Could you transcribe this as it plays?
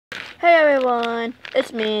Hey everyone,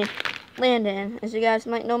 it's me, Landon, as you guys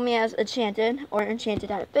might know me as Enchanted, or Enchanted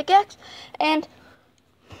at a Pickaxe, and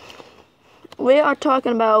we are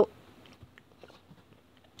talking about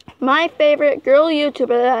my favorite girl YouTuber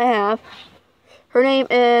that I have. Her name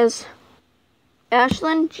is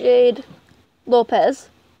Ashlynjade Lopez.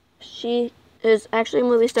 She is actually a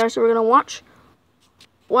movie star, so we're going to watch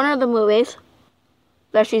one of the movies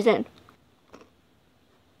that she's in.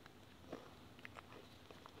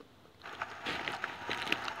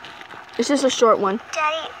 It's just a short one.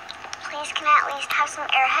 Daddy, please can I at least have some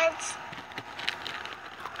airheads?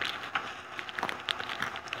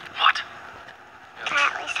 What? Can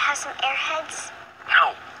I at least have some airheads?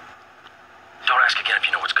 No. Don't ask again if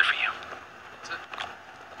you know what's good for you. That's it.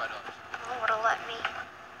 $5. Mom would have let me.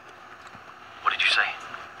 What did you say?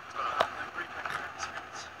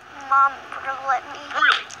 Mom would have let me.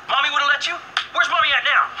 Really? Mommy would have let you? Where's Mommy at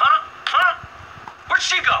now? Huh? Where'd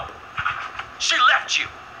she go? She left you.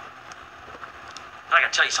 I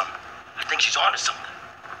gotta tell you something. I think she's on to something.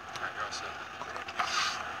 Alright, you're all set.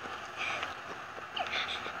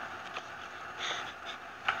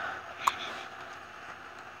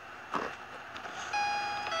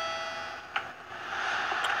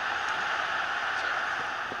 Sir,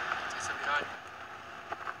 T79.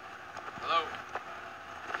 Hello?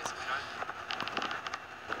 T79.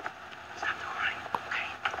 Stop the crying, okay?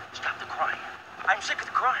 Stop the crying. I'm sick of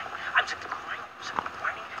the crying. I'm sick of the crying. I'm sick of the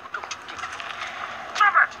whining. Don't you dare.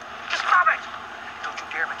 Stop it! Just stop it! Don't you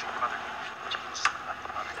dare mention your mother.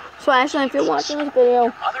 So actually, if you're watching this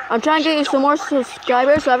video, I'm trying to get you some more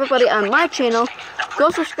subscribers, so everybody on my channel, go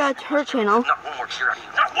subscribe to her channel. Not one more tear out of you.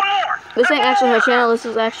 Not one more! This ain't actually her channel, this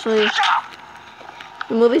is actually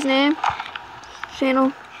the movie's name.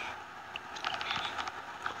 Channel.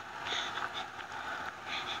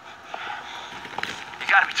 You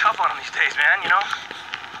gotta be tough on them these days, man, you know?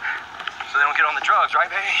 So they don't get on the drugs, right,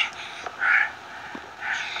 baby?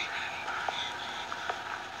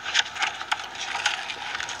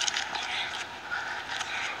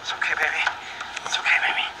 It's okay, baby. It's okay,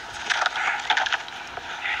 baby.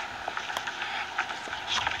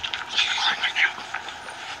 Keep crying right now.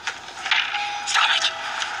 Stop it.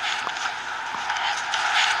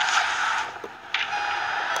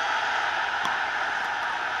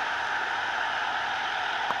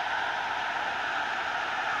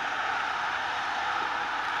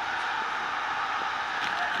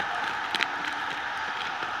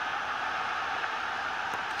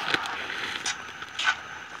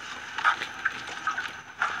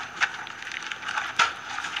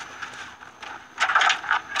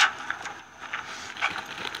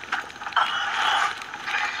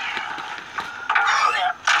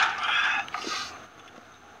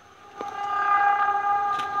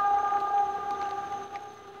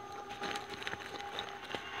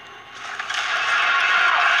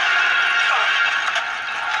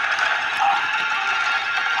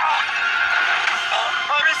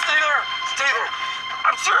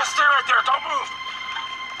 I'm serious, stay right there, don't move!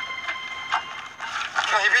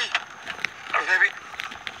 Baby, baby,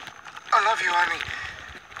 I love you, honey.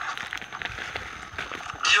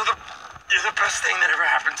 You're the best thing that ever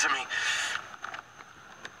happened to me.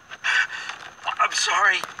 I'm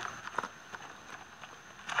sorry.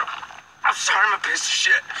 I'm sorry I'm a piece of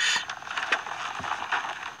shit.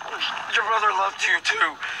 Your brother loved you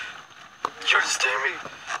too. You understand me?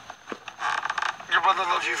 Your brother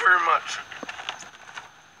loves you very much.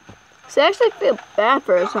 So I actually feel bad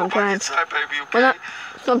for her sometimes. Inside, baby, okay? Well, not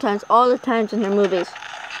sometimes, all the times in her movies.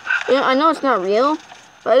 You know, I know it's not real,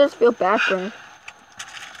 but I just feel bad for her.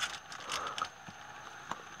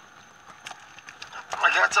 I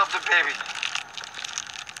got something, baby.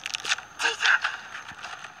 Take that.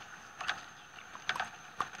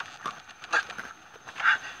 Look.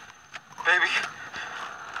 Baby.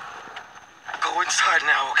 Go inside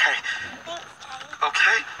now, okay? Thanks, Daddy.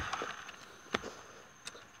 Okay?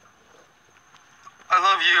 I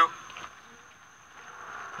love you.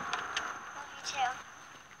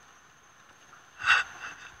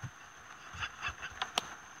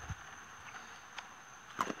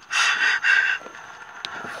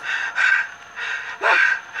 Love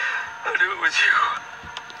you too. I knew it was you.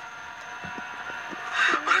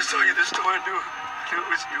 When I saw you this door, I knew it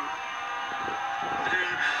was you.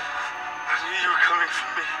 I knew you were coming for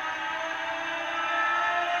me.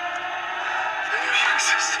 I knew you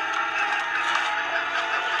existed.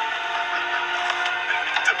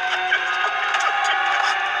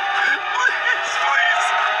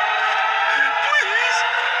 Please.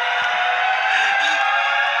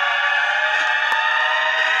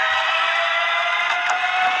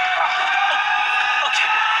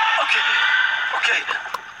 Okay.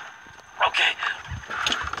 Okay.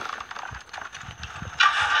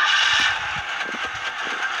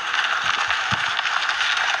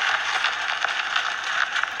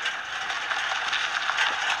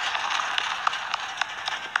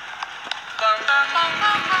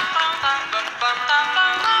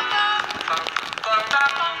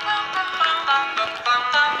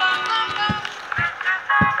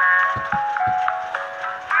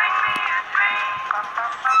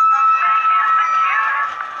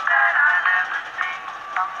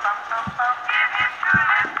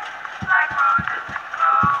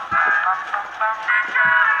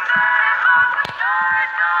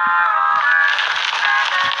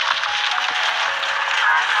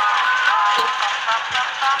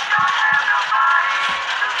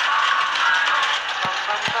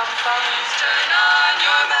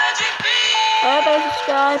 Everybody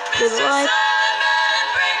subscribe, leave a like,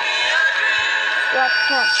 slap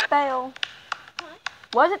that bell.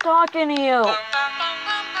 Wasn't talking to you.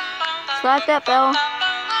 Slap that bell,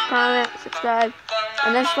 comment, subscribe,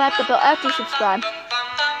 and then slap the bell after you subscribe.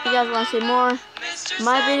 If you guys want to see more of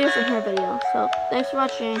my videos and her videos. So thanks for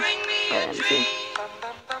watching. Wait, let me see.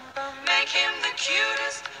 Make him the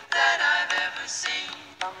cutest that I've ever seen.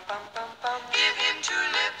 Give him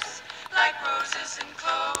tulips like roses and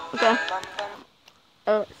clover. Okay.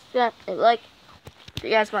 Slap a like if you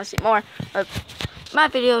guys want to see more of my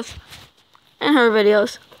videos and her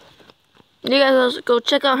videos. You guys also go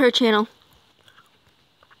check out her channel.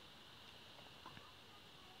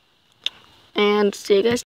 And see you guys.